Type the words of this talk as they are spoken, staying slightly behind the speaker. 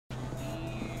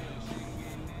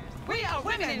are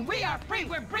women. We are free.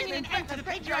 We're bringing an end to the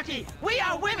patriarchy. We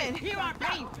are women. Hear our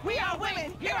pain. We are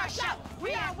women. Hear our shout.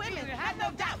 We are women. Have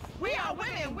no doubt. We are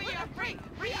women. We are free.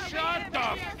 We are Shut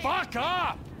the fuck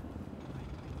up!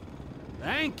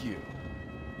 Thank you.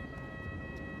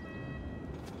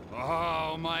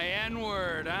 Oh, my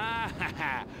N-word, huh?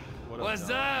 What's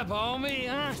up, homie,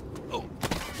 huh? Oh.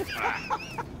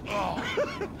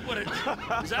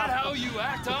 Oh. Is that how you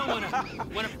act, huh?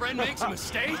 When a friend makes a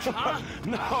mistake, huh?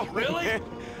 No, really? Man.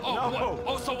 Oh, no. what?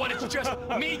 Oh, so what? It's just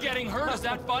me getting hurt? Is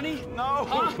that funny? No,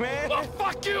 huh? man. Well,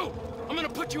 fuck you! I'm gonna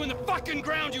put you in the fucking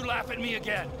ground. You laugh at me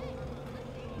again.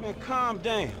 Man, calm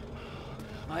down.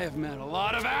 I have met a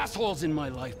lot of assholes in my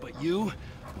life, but you?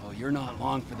 Oh, you're not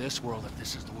long for this world if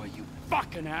this is the way you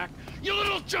fucking act. You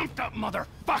little jumped-up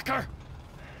motherfucker!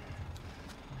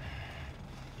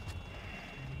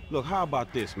 Look, how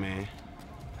about this, man?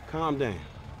 Calm down.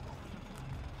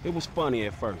 It was funny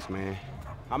at first, man.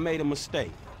 I made a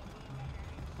mistake.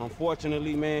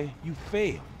 Unfortunately, man, you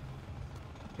failed.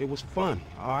 It was funny,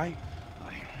 all right?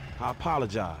 I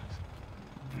apologize.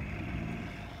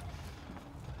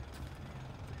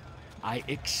 I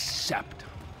accept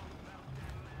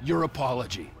your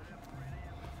apology.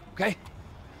 Okay?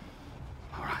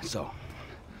 All right, so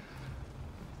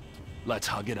let's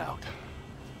hug it out.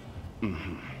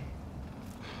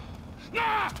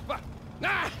 Nah!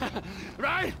 Nah!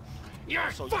 Right?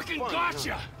 You're So fucking you're funny,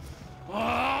 gotcha!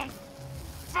 Oh,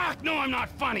 fuck! No, I'm not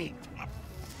funny!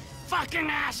 Fucking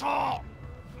asshole!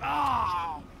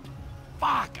 Oh,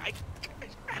 fuck! I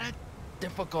had a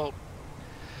difficult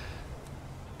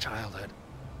childhood.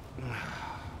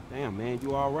 Damn, man,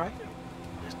 you all right?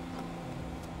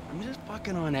 I'm just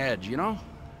fucking on edge, you know?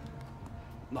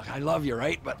 Look, I love you,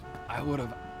 right? But I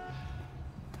would've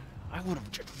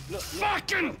just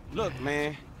fucking... Look,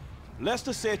 man,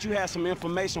 Lester said you had some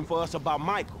information for us about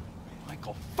Michael.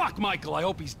 Michael, fuck Michael, I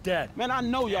hope he's dead. Man, I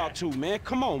know y'all two, man.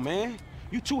 Come on, man.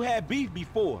 You two had beef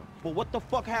before, but what the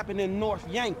fuck happened in North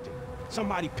Yankton?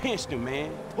 Somebody pinched him,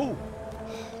 man. Who?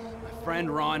 My friend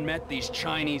Ron met these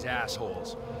Chinese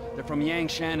assholes. They're from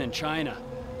Yangshan in China.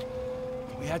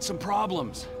 We had some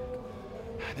problems.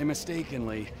 They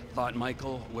mistakenly thought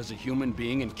Michael was a human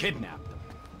being and kidnapped him.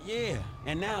 Yeah,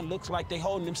 and now it looks like they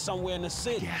holding him somewhere in the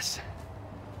city. Yes.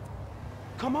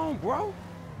 Come on, bro.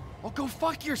 Well, go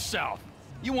fuck yourself.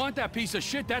 You want that piece of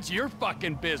shit, that's your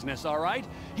fucking business, all right?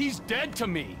 He's dead to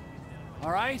me,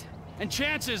 all right? And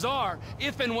chances are,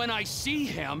 if and when I see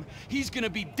him, he's gonna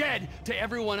be dead to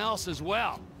everyone else as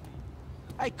well.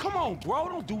 Hey, come on, bro.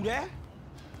 Don't do that.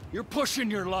 You're pushing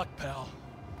your luck, pal.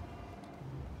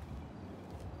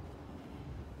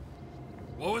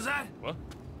 What was that? What?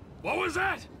 What was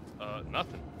that?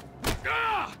 Nothing.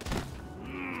 Ah!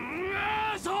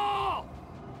 Asshole!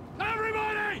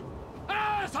 Everybody!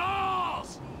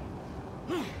 Assholes!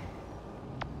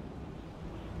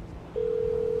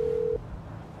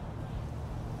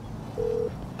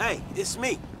 Hey, it's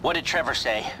me. What did Trevor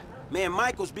say? Man,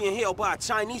 Michael's being held by a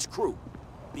Chinese crew.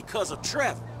 Because of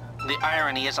Trevor. The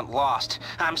irony isn't lost.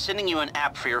 I'm sending you an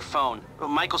app for your phone.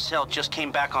 Michael's cell just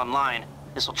came back online.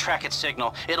 This'll track its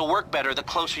signal. It'll work better the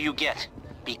closer you get.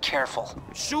 Be careful.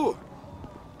 Sure.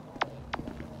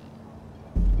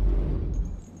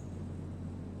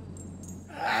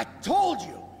 I told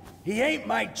you, he ain't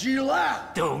my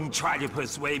Gila. Don't try to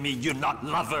persuade me you're not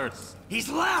lovers. He's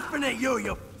laughing at you,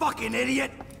 you fucking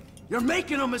idiot. You're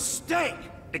making a mistake.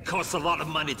 It costs a lot of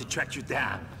money to track you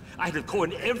down. I had to call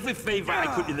in every favor I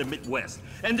could in the Midwest.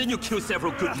 And then you kill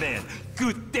several good men.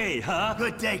 Good day, huh?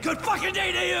 Good day, good fucking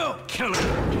day to you. Kill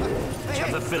him.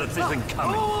 Trevor Phillips isn't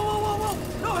coming. Whoa.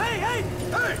 No, hey.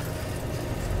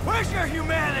 Where's your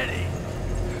humanity?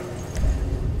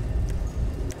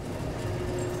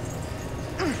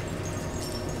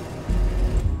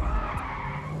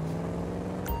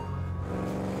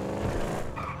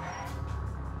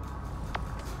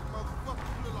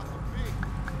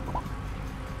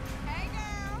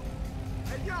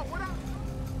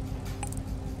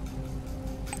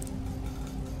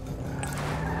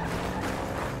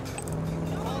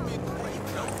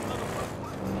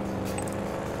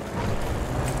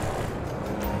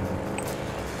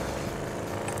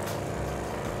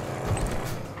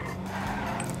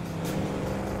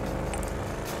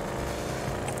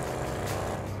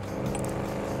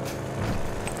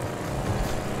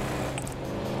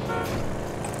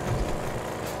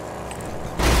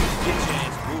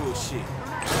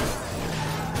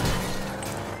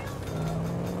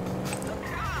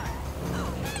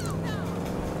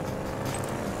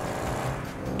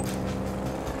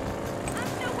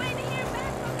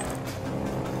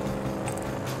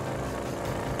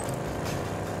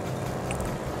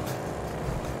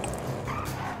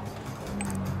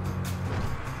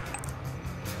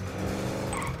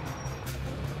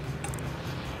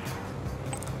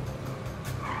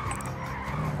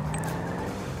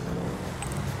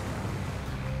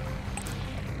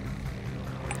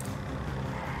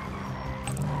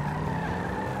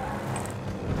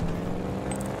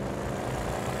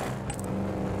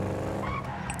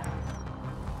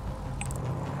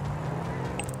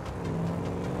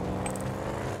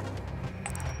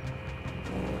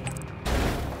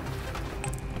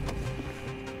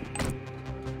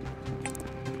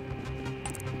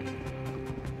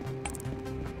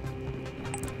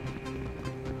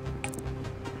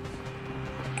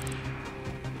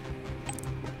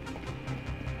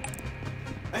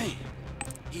 Hey,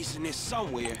 he's in there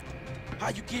somewhere. How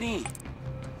you get in?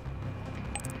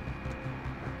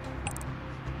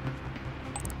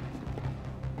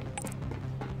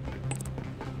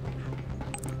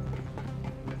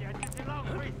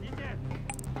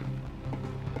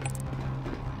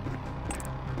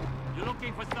 You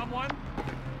looking for someone?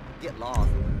 Get lost.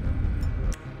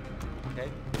 Okay?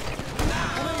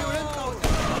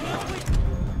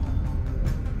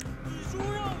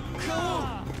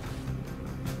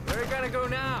 Where are you gonna go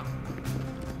now?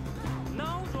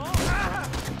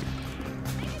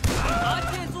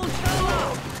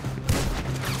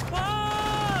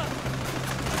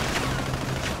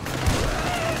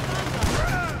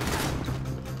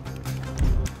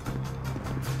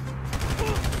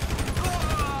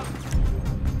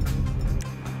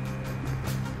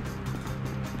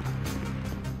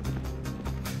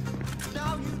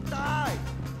 Now you die!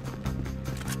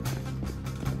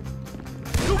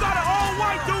 You got an old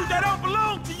white dude that don't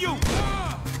belong to you!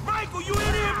 Michael, you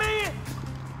in here, man?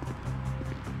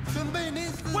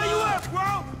 Where you at,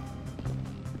 bro?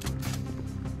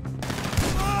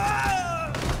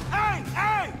 Hey,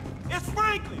 hey! It's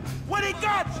Franklin! Where they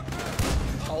got you?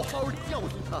 好好教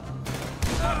训他。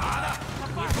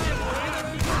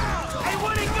 Hey,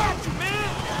 where they got you, man?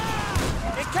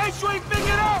 In case you ain't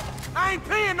figured out, I ain't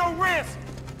paying no rent.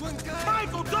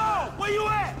 Michael, dog, where you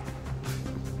at?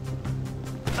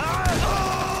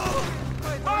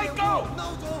 Michael!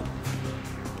 闹钟。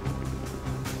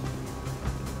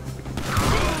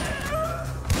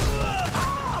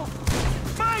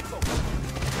 Michael!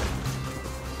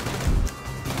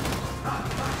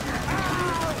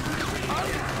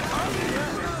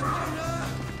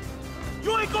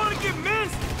 You ain't gonna get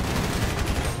missed!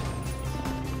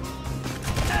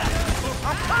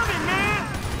 I'm coming, man!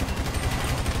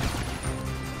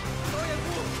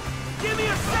 Give me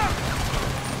a second!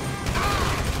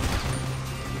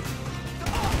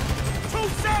 2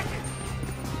 seconds!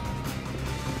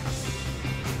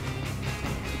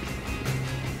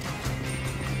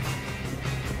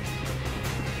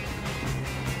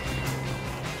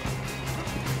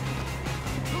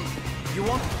 You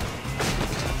want?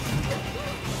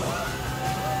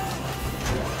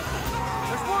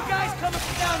 There's more guys coming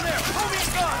from down there. Hold me a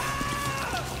gun.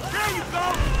 There you go!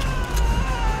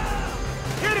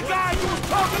 Here the guy you was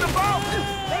talking about!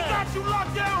 They got you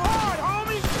locked down hard,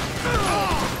 homie!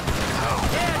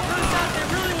 Yeah, it turns out they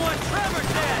really want Trevor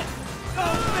dead. Go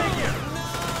figure.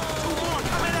 2 more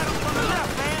coming at him from the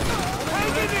left, man!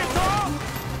 Hang in there, Tom!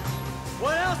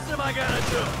 What else am I gonna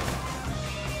do?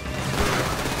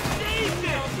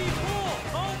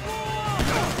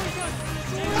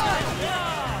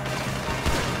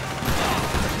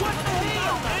 What the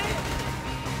hell, man?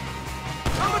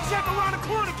 I'ma check around the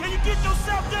corner. Can you get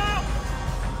yourself down?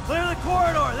 Clear the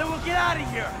corridor, then we'll get out of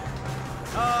here.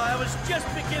 I was just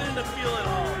beginning to feel at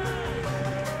home.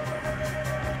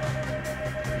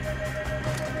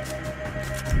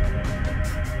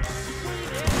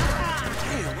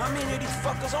 Damn, how many of these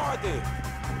fuckers are there?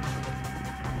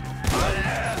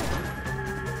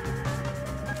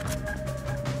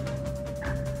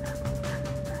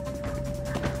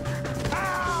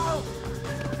 Ow!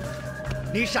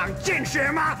 你想见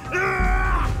血吗？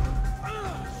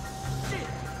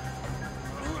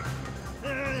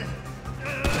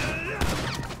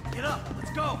 Get up,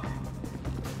 let's go.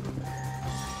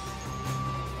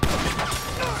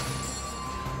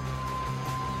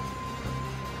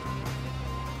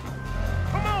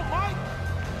 Come on, Mike!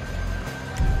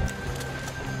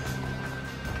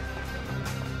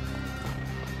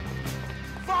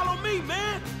 Follow me,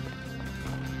 man!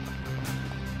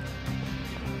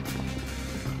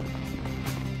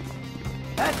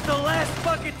 That's the last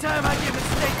fucking time I give a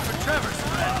steak for Trevor's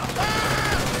friend.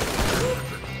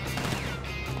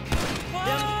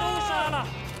 两都杀了，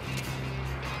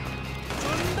准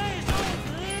备受死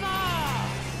吧！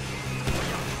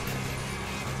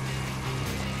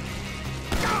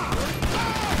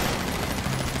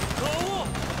可恶！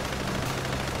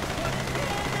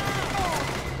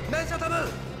拦下他们！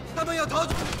他们要逃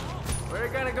走！ Where are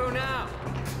you gonna go now?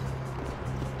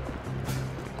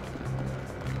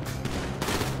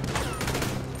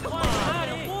 在哪里？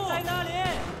在哪里？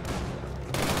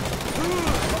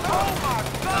 Oh my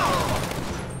God!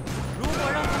 如果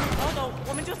让他们逃走，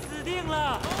我们就死定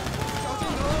了。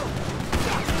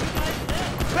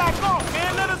 Back off,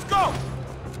 man! Let us go!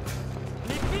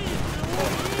 你必死无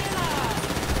疑了！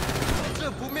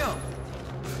这不妙！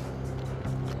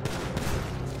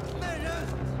那人！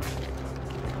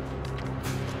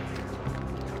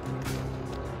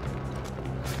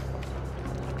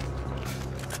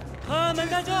他们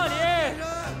在这里！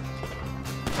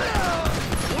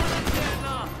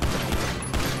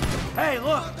 Hey,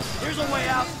 look, here's a way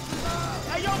out.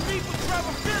 Hey, yo, people,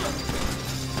 Trevor, kill him.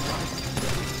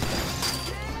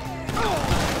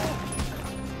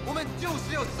 我们就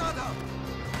是要杀他。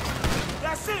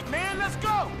 That's it, man. Let's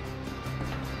go.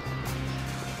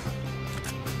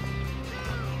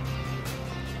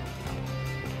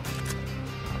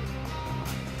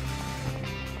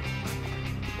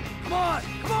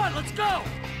 Come on, let's go!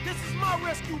 This is my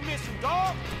rescue mission,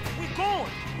 dog. We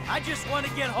going. I just want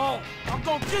to get home. I'm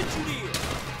gonna get you there.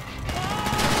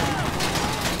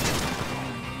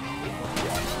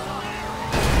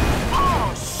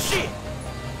 Oh, shit.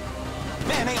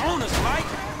 Man, they own us, right?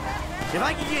 If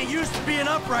I can get used to being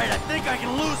upright, I think I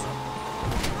can lose them.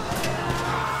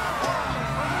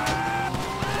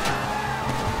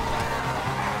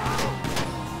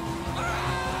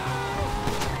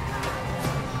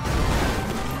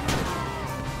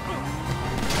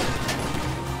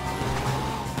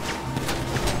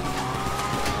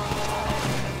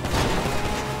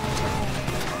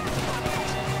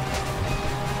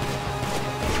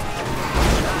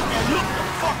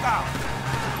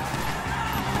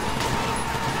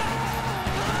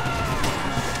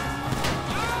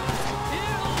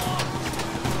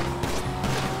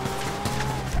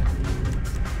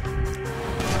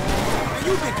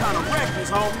 You've been kind of reckless,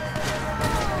 homie.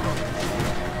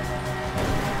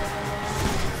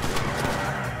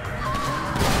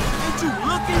 Ain't you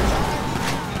looking?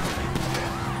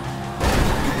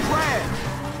 You crashed.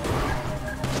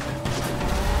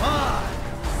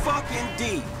 Fucking D.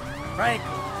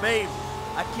 Franklin, baby,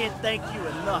 I can't thank you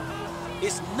enough.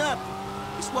 It's nothing.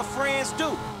 It's what friends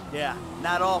do. Yeah,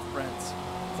 not all friends.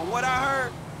 From what I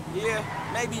heard, yeah,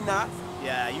 maybe not.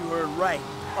 Yeah, you heard right.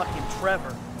 Fucking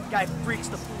Trevor. Guy freaks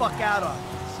the fuck out on me.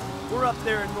 We're up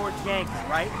there in North Yankee,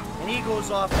 right? And he goes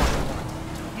off on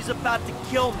one. He's about to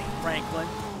kill me, Franklin,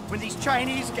 when these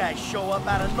Chinese guys show up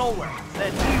out of nowhere.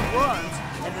 Then he runs,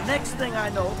 and the next thing I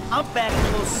know, I'm back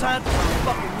in Los Santos to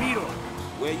fucking meet him.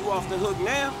 Well, you off the hook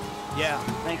now? Yeah,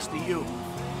 thanks to you.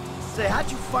 Say,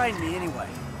 how'd you find me anyway?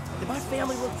 Did my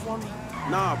family look for me?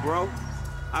 Nah, bro.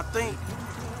 I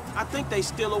think they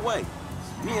still away.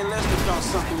 Me and Lester thought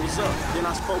something was up. Then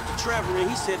I spoke to Trevor and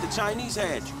he said the Chinese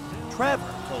had you.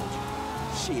 Trevor told you.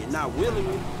 Shit, not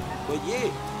willingly, but yeah,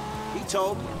 he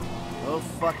told me. Go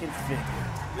fucking figure.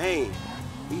 Man,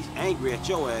 he's angry at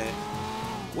your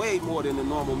ass. Way more than the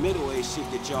normal middle-aged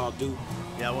shit that y'all do.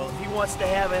 Yeah, well, if he wants to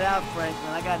have it out, Franklin,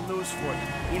 I got news for you.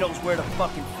 He knows where to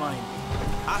fucking find me.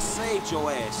 I saved your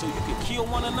ass so you could kill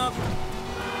one another.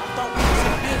 I thought we was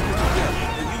in business together,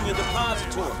 the Union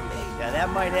Depository. Yeah, that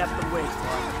might have to wait,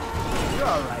 Mark. You're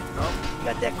all right, though. You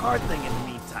got that card thing in the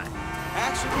meantime.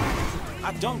 Actually,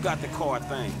 I don't got the card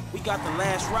thing. We got the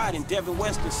last ride and Devin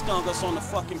Weston stung us on the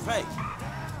fucking face.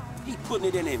 He putting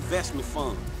it in an investment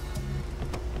fund.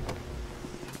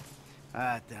 All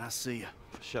right, then, I'll see you.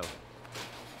 For sure.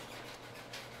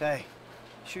 Hey,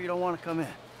 sure you don't want to come in?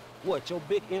 What, your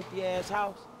big empty-ass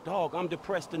house? Dog, I'm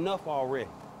depressed enough already.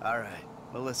 All right.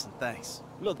 Well, listen, thanks.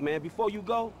 Look, man, before you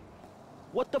go,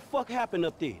 what the fuck happened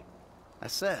up there? I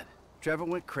said, Trevor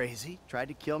went crazy, tried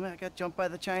to kill me, I got jumped by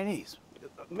the Chinese.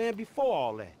 Man, before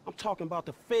all that, I'm talking about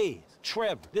the feds,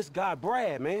 Trevor, this guy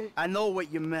Brad, man. I know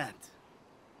what you meant.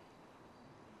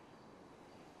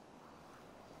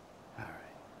 All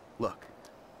right. Look,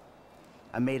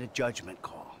 I made a judgment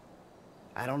call.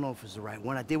 I don't know if it was the right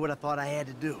one. I did what I thought I had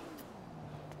to do.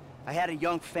 I had a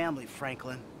young family,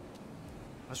 Franklin.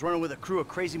 I was running with a crew of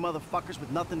crazy motherfuckers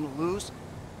with nothing to lose.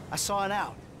 I saw an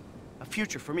out. A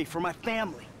future for me, for my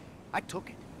family. I took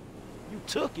it. You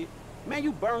took it? Man,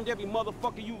 you burned every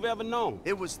motherfucker you've ever known.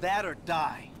 It was that or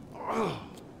die.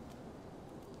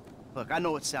 Look, I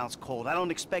know it sounds cold. I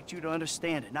don't expect you to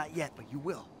understand it. Not yet, but you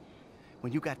will.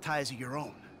 When you got ties of your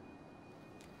own.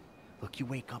 Look, you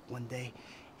wake up one day,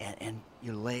 and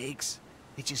your legs,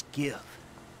 they just give.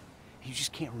 You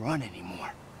just can't run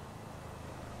anymore.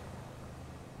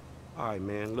 All right,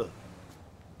 man, look.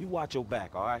 You watch your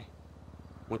back, all right?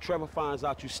 When Trevor finds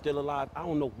out you're still alive, I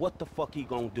don't know what the fuck he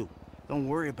gonna do. Don't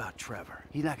worry about Trevor.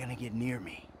 He's not gonna get near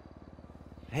me.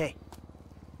 Hey,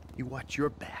 you watch your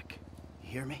back. You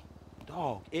hear me?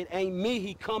 Dog, it ain't me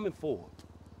he coming for.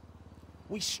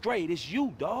 We straight. It's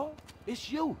you, dog.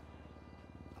 It's you.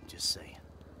 I'm just saying.